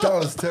That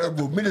was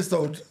terrible.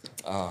 Minnesota.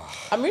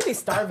 I'm really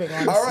starving,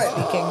 honestly All right.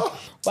 speaking.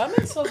 Why am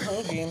I so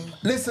hungry?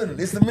 Listen,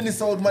 it's the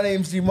Minnesota. My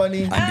name's G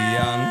Money. And the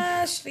young.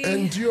 Ashley.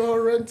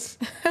 Endurance.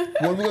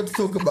 What we going to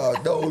talk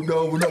about?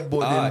 No, we're not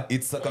boring.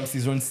 It's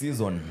circumcision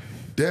season.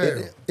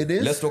 Damn. It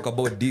is? Let's talk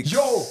about dicks.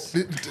 Yo,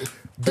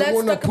 they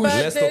wanna talk push.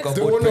 about Let's talk this.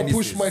 They about wanna penises.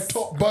 push my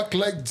top back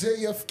like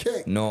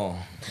JFK. No.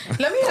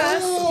 Let me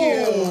ask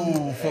you.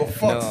 Oh, for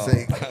fuck's No.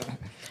 sake.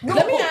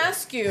 Let me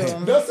ask you.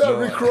 That's a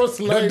Rick Ross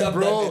line, Don't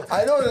bro.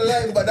 I know the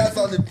line, but that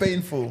sounded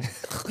painful.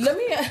 Let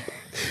me.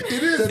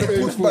 It is To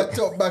push my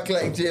painful. top back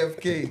like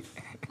JFK.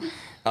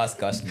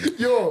 Ask Ashley.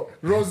 Yo,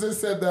 Rose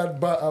said that,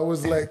 but I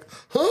was like,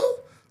 huh?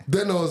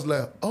 Then I was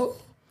like, oh.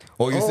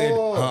 Oh, you said,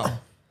 huh?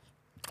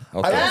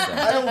 Okay.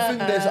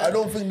 I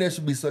don't think there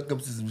should be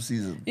circumcision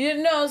season.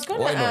 You know, I was going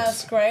Why to not?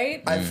 ask,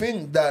 right? I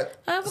think that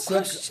I have a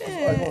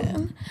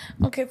question.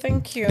 Okay,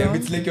 thank you. Damn,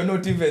 it's like you're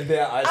not even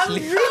there, I'm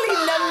Ashley.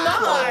 really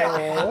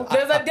not.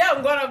 There's a day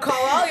I'm gonna call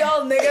all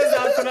y'all niggas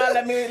out for not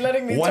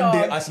letting me One talk.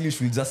 day, Ashley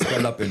should just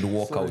stand up and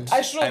walk out.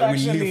 I should and we'll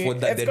actually. live for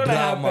that. It's The gonna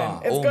drama.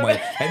 happen. It's Oh gonna-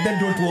 my. And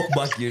then don't walk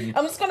back in.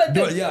 I'm just gonna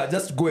do. Yeah,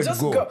 just go and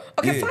Just go. go.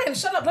 Okay, Yeah. fine.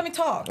 Shut up. Let me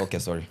talk. Okay,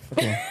 sorry.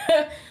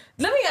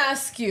 Let me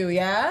ask you.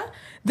 Yeah,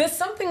 there's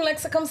something like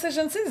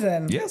circumcision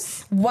season.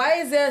 Yes. Why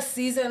is there a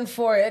season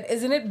for it?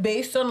 Isn't it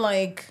based on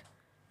like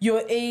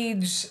your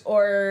age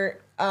or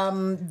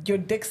your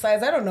dick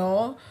size? I don't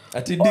know.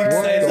 At the Or- dick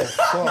size.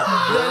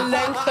 The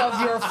length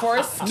of your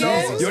foreskin.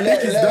 Your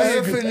dick is Let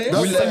her big. finish.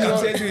 We'll Let her-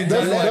 circumcise you in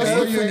That's January.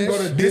 what you got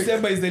a dick.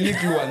 December is the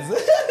little ones.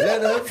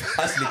 Let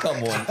her. Ashley, come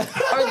on.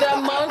 Or the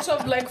amount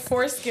of like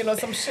foreskin or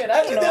some shit.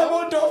 I don't The know.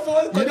 amount of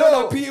ones. You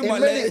know,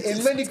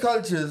 in many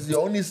cultures,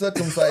 you're only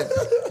circumcised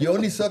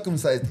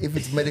if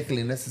it's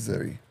medically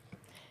necessary.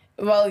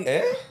 Well,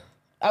 Eh?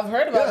 I've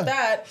heard about Yeah.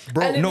 that.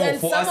 Bro, and no, then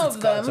for some us of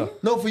it's them. culture.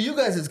 No, for you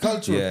guys, it's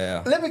cultural.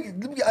 Yeah.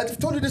 I've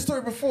told you this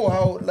story before.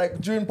 How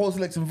like during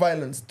post-election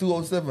violence,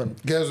 2007.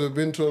 Guys have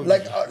been told.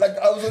 Like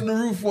I was on the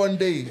roof one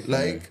day.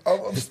 Like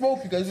I'm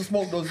smoking. I used to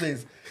smoke those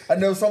days,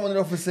 and there was someone in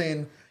the office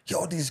saying,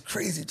 "Yo, these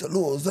crazy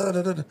Jalos, da,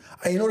 da, da, da."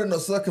 And you know they're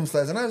not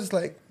circumcised." And I was just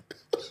like,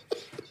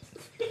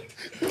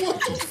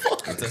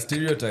 It's a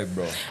stereotype,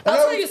 bro. I'll and I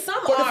tell was- you, some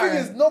but are. the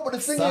thing is, no. But the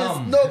thing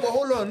Some. is, no. But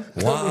hold on.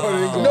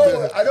 Wow.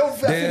 No, I don't. I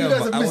think you Damn,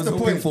 guys have I missed was the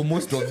hoping point. for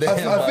most of them.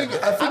 I think.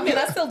 I mean,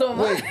 I still don't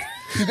Wait, mind.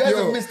 you guys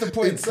Yo, have missed the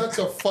point. It's such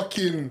a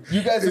fucking.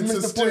 You guys have it's missed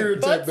a the point.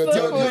 stereotype What's that's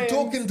the out there. You're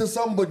talking to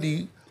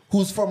somebody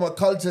who's from a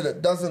culture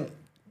that doesn't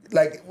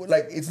like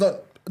it's not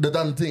the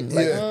done thing.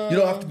 Like Yeah. you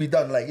don't have to be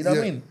done. Like you know what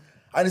I Yeah. mean.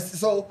 And it's,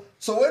 so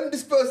when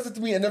this person said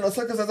to me and then on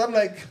circumcised, I'm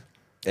like,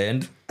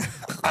 And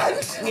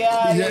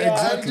Yeah, Yeah,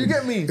 exactly. You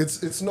get me?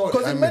 It's not.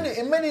 Because I in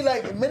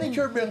mean, many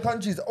Caribbean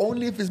countries,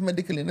 only if it's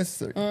medically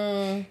necessary. You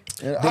know,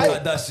 look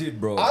at that shit,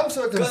 bro. I'm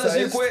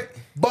circumcised,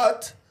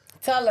 but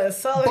Tell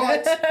us.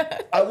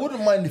 I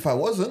wouldn't mind if I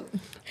wasn't.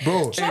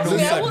 bro. Trust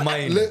me, I would-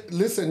 mine.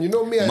 Listen, you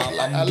know me. I'm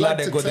glad like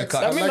I to got the text.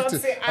 cut. I Let me like not to.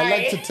 say I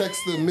like I. to text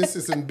the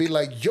missus and be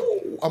like, "Yo,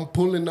 I'm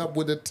pulling up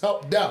with the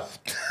top down."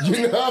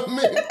 You know what I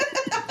mean?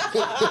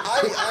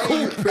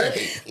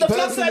 The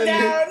flaps are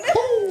down.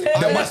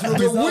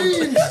 The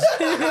wings.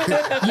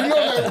 You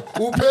know, like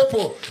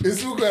Upepo.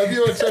 It's so good. Have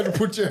you ever tried to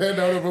put your head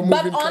out of a moving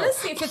But car?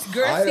 honestly, if it's I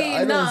girthy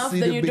don't enough, see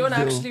then the you big don't deal.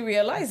 actually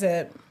realize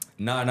it.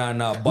 Nah.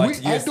 But I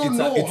yes, don't it's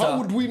know. A, it's How a,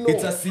 would we know?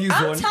 It's a season.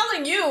 I'm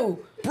telling you.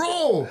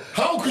 Bro,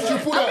 how could you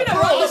put I'm out? in a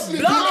Bro, roll of Ashley,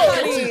 blood, you know,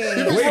 honey.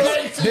 it was Wait,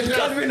 right did there.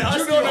 Calvin ask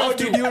You you don't how have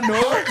did to- you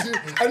know?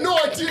 I know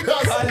I did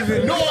ask.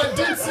 Calvin. No, I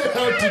didn't say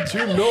how did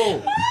you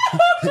know.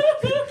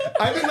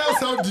 I didn't ask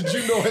how did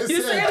you know. I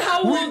You said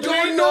how we would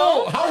don't we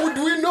know. know? How would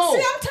we know?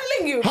 See, I'm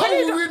telling you. How When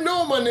you would we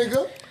know, my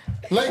nigga?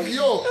 Like,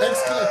 yo,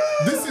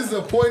 this is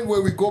the point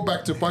where we go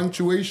back to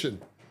punctuation.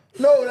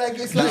 No, like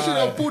it's You like should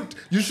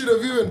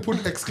have even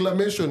put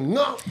exclamation.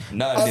 No.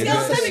 Nah, See,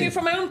 I'm telling you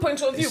from my own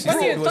point of view. She When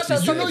said you what thought she I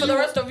was said. talking for the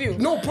rest of you.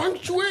 No,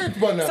 punctuate,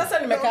 man. Sasa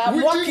nimeka,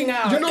 I'm walking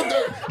out. You know,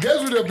 the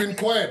guys would have been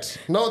quiet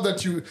now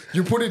that you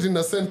put it in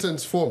a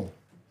sentence form.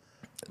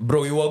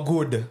 Bro, we were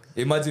good.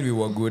 Imagine we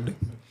were good.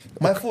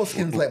 my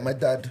foreskin's like my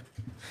dad.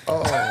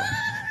 Oh.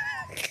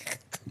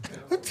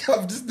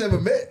 I've just never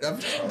met.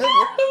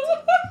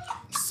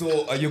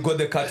 So you got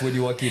the cut when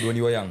you were a kid, when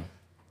you were young.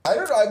 I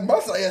don't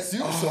know. I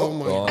assume so. Oh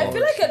my God. I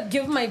feel like I'd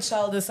give my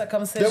child a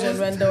circumcision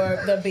when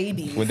they're the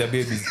baby. With the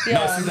babies. Yeah.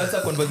 Now, see, that's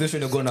a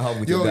conversation you're gonna have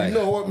with Yo, your guy. you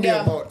know what me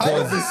Yeah. about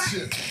all this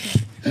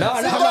shit? Nah,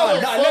 How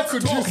the let's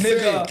fuck talk, could you say?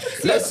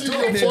 nigga. Let's see your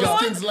nigga.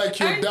 foreskins like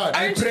your Aren't- dad.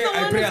 I Aren't you pray the one a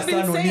who's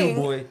been son on you, saying?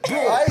 boy. Bro,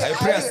 I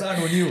pray a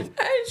son on you.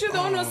 Aren't you the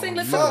one who's saying,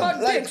 let's Fam, talk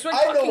about like, dicks? We're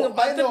I talking know,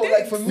 about the like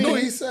dicks. for me, No,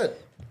 he said.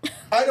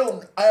 I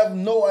have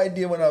no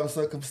idea when I was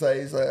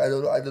circumcised. I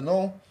don't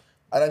know.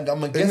 I'm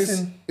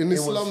guessing In it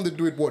Islam, was, they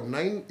do it what, in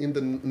the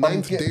I'm,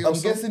 ninth day or I'm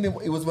something? guessing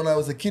it was when I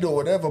was a kid or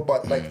whatever,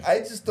 but like I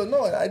just don't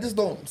know. I just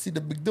don't see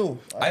the big deal.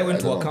 I went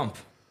to don't a know. camp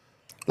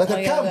Like Oh,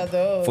 a yeah, they're camp.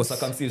 those. for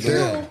circumcision.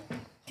 Damn.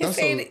 He That's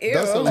said, a-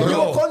 that's a ew. lot. And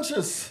Yo. you're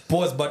conscious.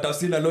 Pause, but I've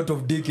seen a lot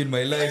of dick in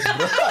my life,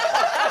 bro.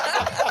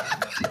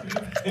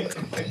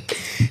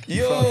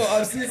 Yo,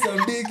 I've seen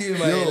some dick in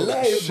my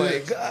life,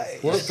 my guy.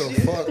 What the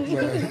fuck,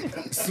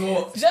 man?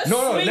 So Just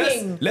no,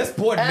 swinging. let's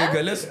pod,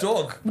 nigga. Let's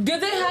talk. Do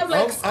they have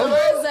like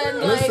stars and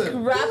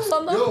listen. like wraps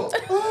on them? Yo,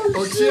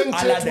 Ochieng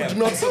Church would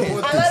not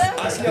support this.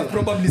 Actually, I've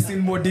probably seen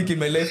more dick in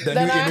my life than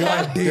Than you I in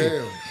have. one day.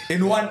 Damn.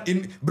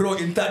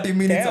 In 30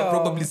 minutes, I've Damn.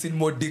 probably seen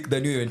more dick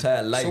than you your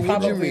entire life. So what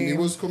do you Probably. mean? It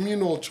was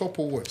communal chop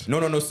or what?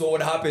 No. So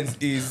what happens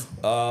is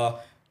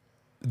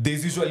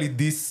there's usually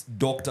these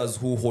doctors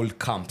who hold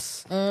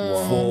camps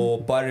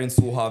for parents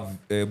who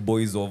have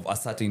boys of a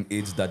certain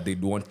age that they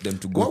want them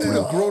to go Why to would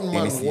a grown man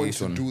want to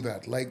initiation. do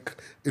that? Like,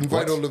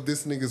 invite What? all of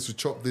these niggas to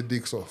chop their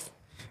dicks off.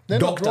 They're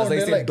not Doctors, grown, I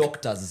they're said like-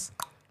 doctors,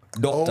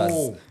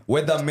 Oh.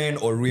 whether men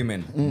or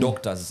women,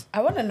 doctors.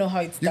 I want to know how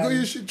it's You got done.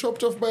 your shit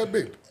chopped off by a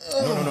babe.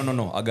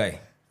 No, a guy.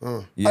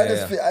 I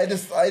Yeah,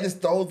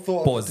 just the whole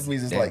thought Pause. to me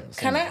is just Yeah. like,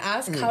 Can I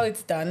ask how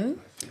it's done?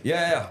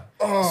 yeah.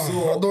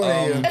 I don't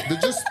hear.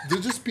 They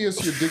just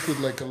pierce your dick with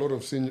like a lot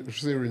of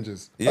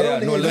syringes. Yeah,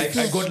 don't no, hear like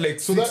this. I got like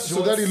So six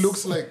that it shots.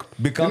 looks like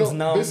becomes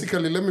now-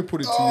 Basically, let me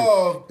put it to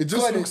Oh, you. It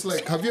just God, looks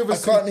like. Have you ever I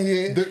seen can't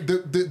hear.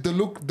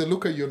 the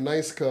look at your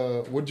nice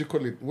car? What do you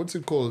call it? What's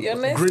it called? Your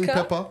nice green car?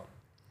 pepper.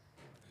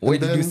 Why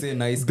And did you then say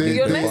nice? they- green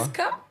Your pepper? nice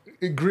cup?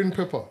 Green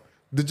pepper.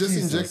 They just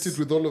inject it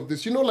with all of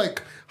this. You know,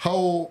 like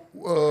how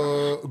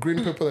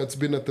green pepper that's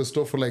been at the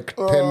store for like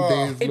 10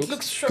 days. It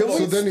looks So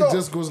shriveled. then Stop. it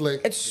just goes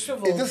like, It's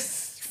shriveled. It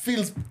just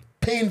feels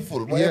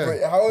painful,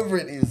 Yeah. however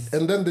it is.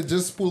 and then they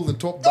just pull the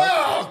top back.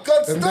 Oh,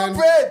 God, and stop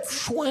then it!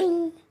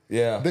 Swing.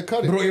 Yeah. They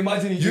cut it. Bro,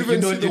 imagine You you even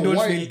don't, see you the don't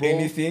white, feel bro.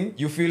 anything.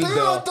 You feel No,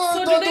 the...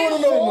 So do they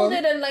hold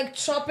it and like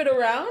chop it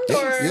around,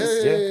 or?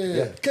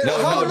 Yeah.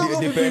 How long have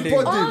we been depending.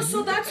 potting? Oh,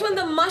 so that's when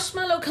the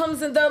marshmallow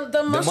comes in,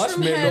 the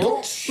mushroom head.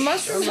 marshmallow?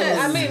 Mushroom head.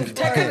 I mean, it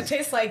kind of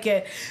tastes like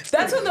it.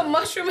 That's when the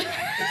mushroom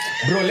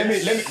head. Bro,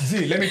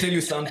 let me tell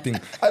you something.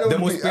 don't The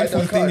most think- I painful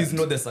thing can't. is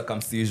not the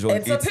circumcision.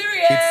 It's a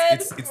period.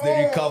 It's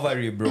the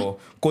recovery, bro.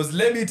 Cause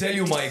let me tell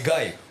you, my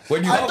guy,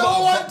 when you I have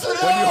don't want to when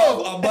you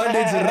know. have a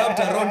bandage wrapped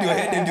around your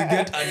head and you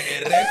get an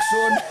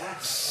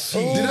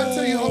erection, Did I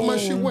tell you how my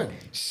shit went?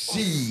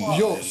 she.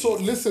 Yo, so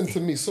listen to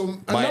me. So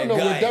My no,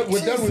 guy. we're done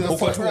with the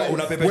Uko tu fuck.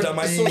 unapepeta So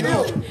mahindi.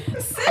 now,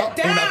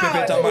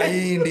 Unapepeta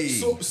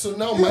mahindi. so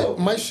now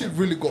my shit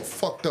really got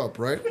fucked up,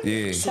 right?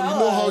 Yeah. So you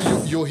know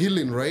how you're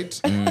healing, right?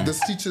 The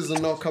stitches are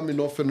now coming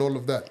off and all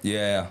of that.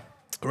 Yeah.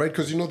 Right,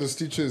 because you know the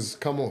stitches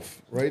come off,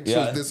 right?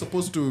 Yeah. So they're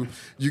supposed to.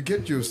 You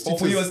get your Oh,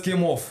 stitches. for yours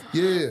came off.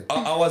 Yeah.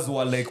 Ours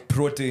were like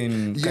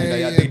protein. Yeah, Kinda,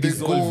 yeah, They they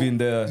dissolve go- in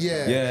the.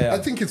 Yeah. I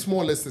think it's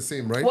more or less the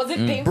same, right? Was it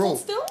painful Bro.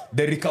 still?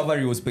 The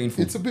recovery was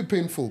painful. It's a bit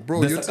painful,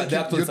 bro. The You're the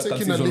actual taking a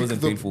circumcision lick,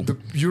 wasn't painful. the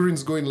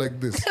urine's going like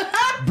this.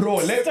 Bro,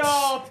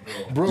 Stop.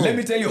 Bro, let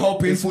me tell you how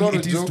painful not a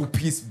it is joke. to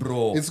piss,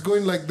 bro. It's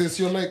going like this.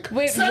 You're like,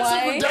 Wait, sense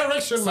why? of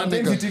direction, my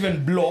Sometimes nigga. it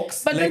even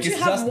blocks. But like don't you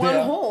it's have just one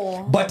there.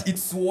 hole? But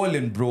it's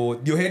swollen,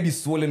 bro. Your head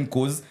is swollen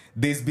because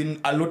there's been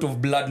a lot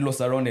of blood loss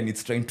around and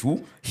it's trying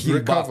to heal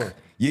Recover. back.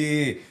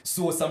 Yeah.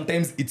 So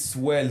sometimes it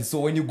swells.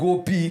 So when you go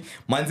pee,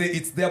 manze,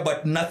 it's there,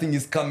 but nothing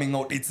is coming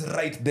out. It's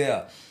right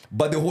there.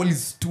 But the hole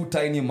is too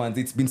tiny, man.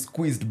 It's been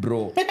squeezed,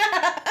 bro.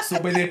 So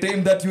by the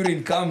time that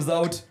urine comes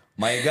out,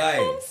 my guy,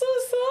 I'm so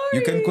sorry.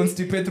 you can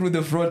constipate through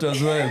the front as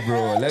well,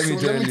 bro. Let me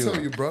So tell let me you.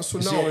 tell you, bro. So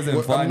She now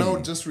wasn't I'm now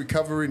funny. just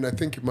recovering. I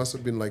think it must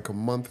have been like a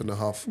month and a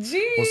half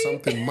Gee. or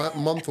something,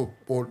 month or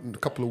a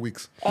couple of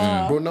weeks.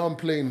 Bro, now I'm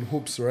playing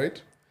hoops,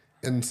 right?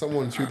 And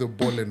someone threw the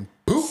ball and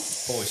boom.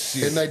 Oh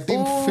shit. And I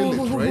didn't feel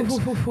it,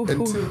 right?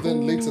 Until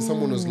then later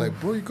someone was like,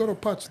 bro, you got a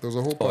patch. There was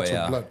a whole Oh patch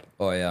yeah. of blood.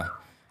 Oh yeah.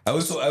 I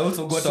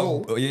also got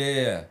So- a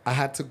yeah. I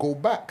had to go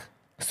back.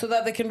 So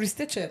that they can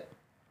restitch it.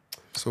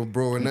 So,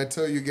 bro, and I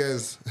tell you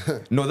guys,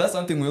 No, that's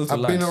something we also I've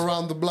learned. been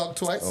around the block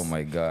twice. Oh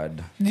my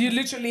god. You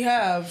literally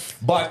have.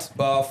 But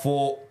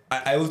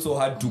I also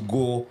had to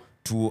go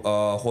to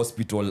a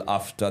hospital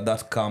after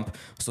that camp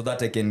so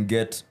that I can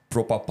get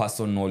proper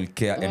personal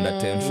care and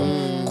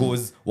attention.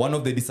 Because one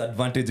of the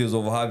disadvantages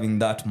of having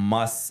that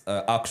mass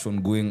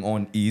action going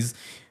on is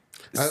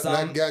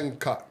That gang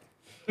cut.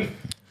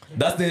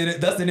 that's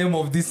the name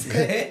of this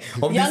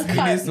of Young this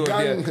cut. mini-sode,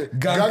 yeah.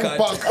 Gang cut.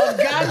 Oh,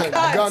 gang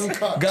cut. Gang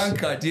cut. Gang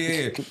cut,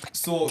 yeah.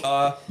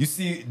 So, you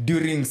see,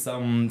 during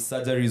some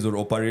surgeries or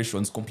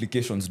operations,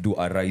 complications do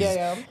arise.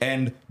 Yeah.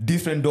 And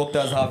different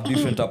doctors have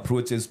different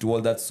approaches to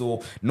all that.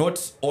 So, not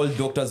all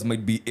doctors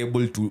might be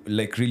able to,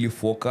 like, really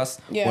focus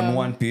Yeah. on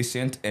one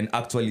patient and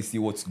actually see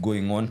what's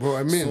going on. Bro,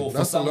 I mean, so for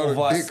that's a some lot of of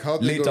us, dick. How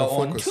they later gonna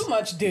on, focus? Too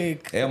much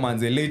dick. yeah, man.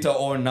 Later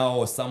on,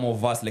 now some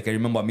of us, like I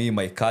remember me,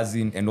 my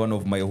cousin, and one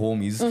of my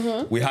homies,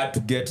 we had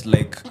to get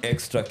like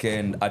extra care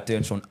and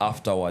attention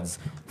afterwards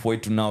for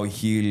it to now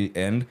heal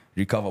and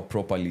recover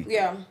properly.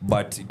 Yeah.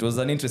 But it was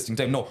an interesting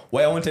time. No,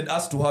 why I wanted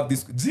us to have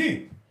this.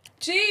 G,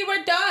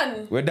 We're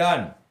done. we're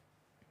done.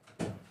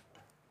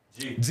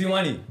 G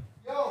money.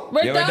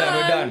 We're Yeah, done.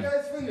 we're done. You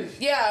guys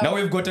finished? Yeah. Now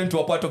we've gotten to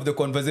a part of the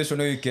conversation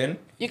where you can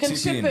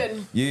chip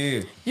in.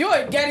 Yeah. You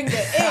are getting the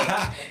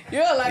ick.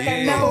 You're like, I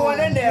Yeah. never want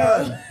to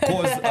know.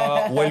 Because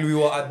while we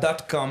were at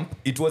that camp,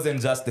 it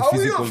wasn't just the Are we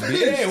physical. not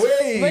Hey, finished?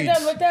 wait.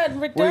 We're done.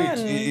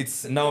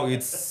 Wait,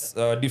 it's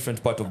a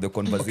different part of the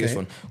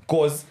conversation.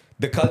 Because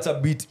the culture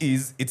bit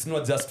is, it's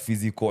not just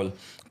physical.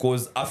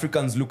 Because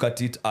Africans look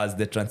at it as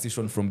the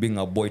transition from being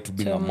a boy to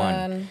being a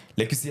man.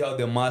 Like you see how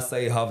the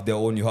Maasai have their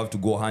own, you have to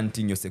go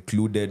hunting, you're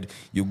secluded,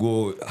 you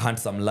go hunt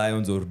some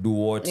lions or do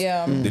what.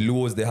 Yeah. The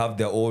Luos, they have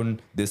their own.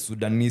 The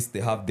Sudanese,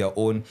 they have their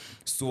own.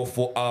 So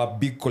for a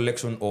big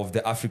collection of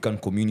the African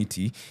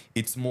community,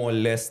 it's more or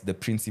less the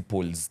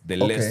principles, the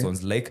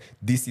lessons. Like,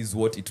 this is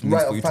what it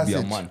means for you to be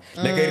a man.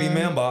 Like, I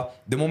remember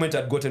the moment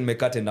I'd gotten my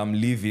cut and I'm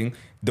leaving,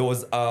 there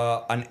was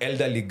an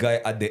elderly guy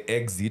at the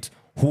exit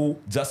who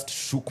just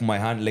shook my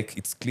hand like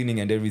it's cleaning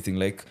and everything,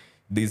 like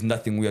there's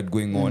nothing weird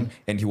going on.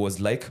 And he was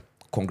like,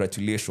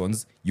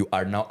 congratulations, you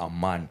are now a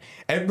man.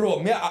 And bro,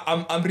 me,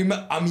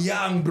 I'm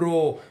young,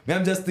 bro. Me,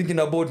 I'm just thinking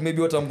about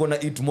maybe what I'm gonna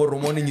eat tomorrow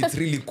morning. It's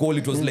really cold.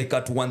 It was like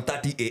at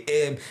 1:30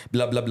 a.m.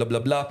 blah blah blah blah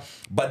blah.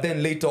 But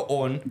then later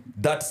on,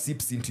 that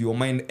seeps into your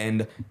mind,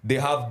 and they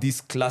have these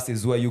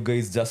classes where you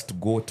guys just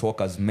go talk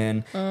as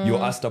men.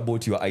 You're asked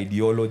about your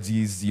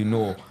ideologies, you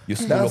know, your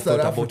school of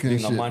thought about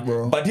being a man.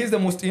 Bro. But here's the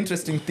most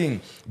interesting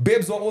thing: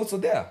 babes were also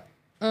there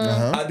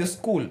at the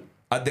school,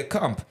 at the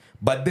camp.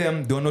 But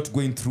them, they're not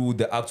going through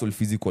the actual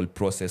physical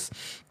process.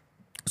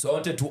 So I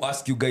wanted to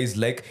ask you guys,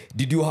 like,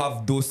 did you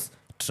have those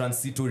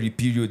transitory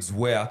periods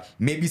where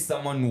maybe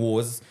someone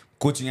was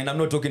coaching, and I'm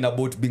not talking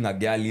about being a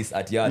girlist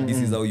at, this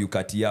is how you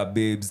cut,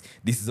 babes,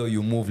 this is how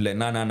you move, like,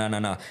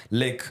 nah.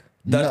 Like,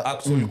 that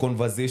actual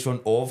conversation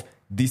of,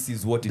 this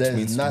is what it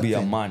means to be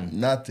a man.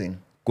 Nothing.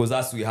 Because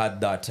as we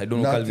had that, I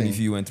don't know, Calvin, if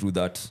you went through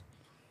that.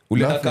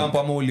 Uleta kampa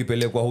ama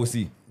ulipelekwa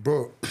hosi?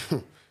 Bro,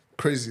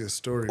 craziest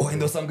story. Oh, and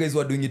there were some guys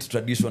who are doing it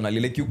traditionally.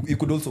 Like, you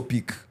could also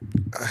pick.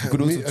 You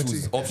could also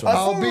choose options.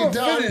 I'll be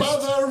down by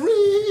the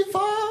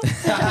river.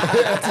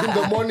 In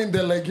the morning,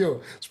 they're like,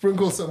 yo,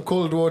 sprinkle some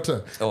cold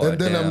water. And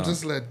then I'm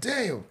just like,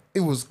 damn,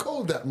 it was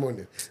cold that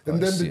morning.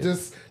 And then they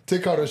just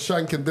take out a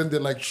shank, and then they're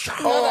like,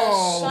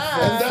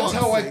 and that's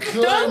how I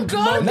climbed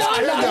Mount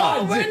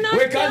Kenya.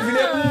 We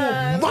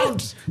can't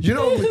Mount, you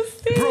know,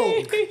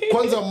 bro,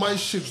 kwanza my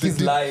ship.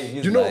 He's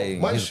lying.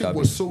 My ship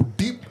was so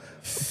deep.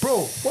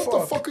 Bro, what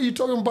the fuck are you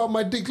talking about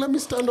my dick? Let me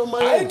stand on my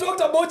own. I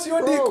talked about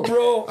your dick,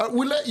 bro.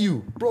 We let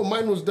you. Bro,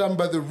 mine was down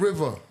by the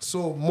river.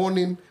 So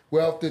morning,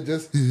 we're out there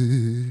just...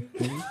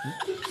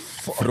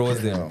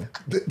 Frozen.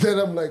 Then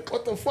I'm like,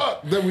 what the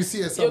fuck? Then we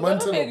see a some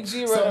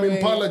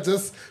Impala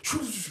just...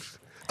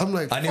 I'm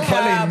like, and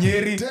Impala in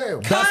Nyeri. Damn.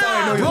 That's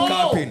how I know you're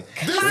capping.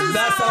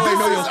 That's how I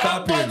know you're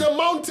capping. By the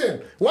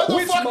mountain. Why the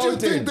Which fuck mountain?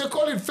 do you think they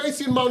call it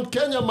facing Mount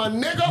Kenya, my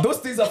nigga? Those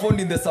things are found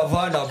in the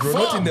savannah, bro,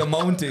 not in the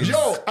mountains.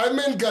 Yo, I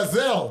mean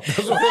gazelle.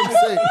 That's what I'm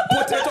saying.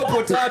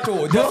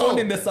 Potato. They're found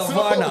in the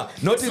savannah,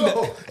 not in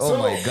the... Oh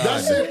my God.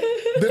 That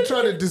shit, they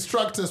try to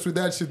distract us with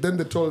that shit. Then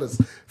they told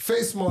us,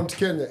 face Mount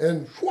Kenya.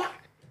 And what?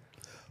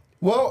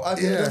 Well, I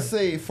can just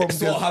say from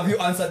So have you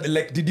answered,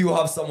 like, did you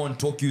have someone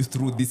talk you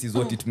through this is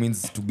what it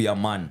means to be a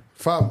man?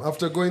 Fam,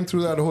 after going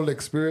through that whole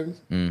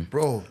experience,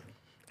 bro.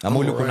 I'm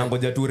only gonna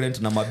ngoja tu rent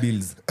na my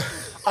bills.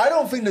 I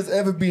don't think there's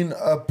ever been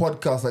a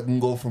podcast that can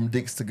go from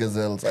dicks to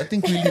gazelles. I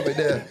think we leave it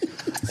there.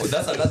 Oh,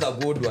 that's another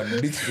good one.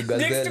 Dicks to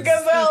gazelles. Dicks to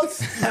gazelles.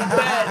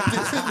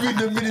 This has been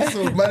the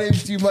Minnesota. My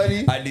name's G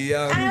Money. And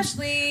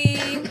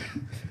Ashley.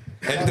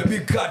 and the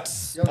big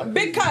cats.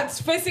 Big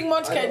cats facing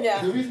Mount Kenya.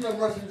 The reason I'm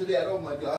rushing today, I don't mind.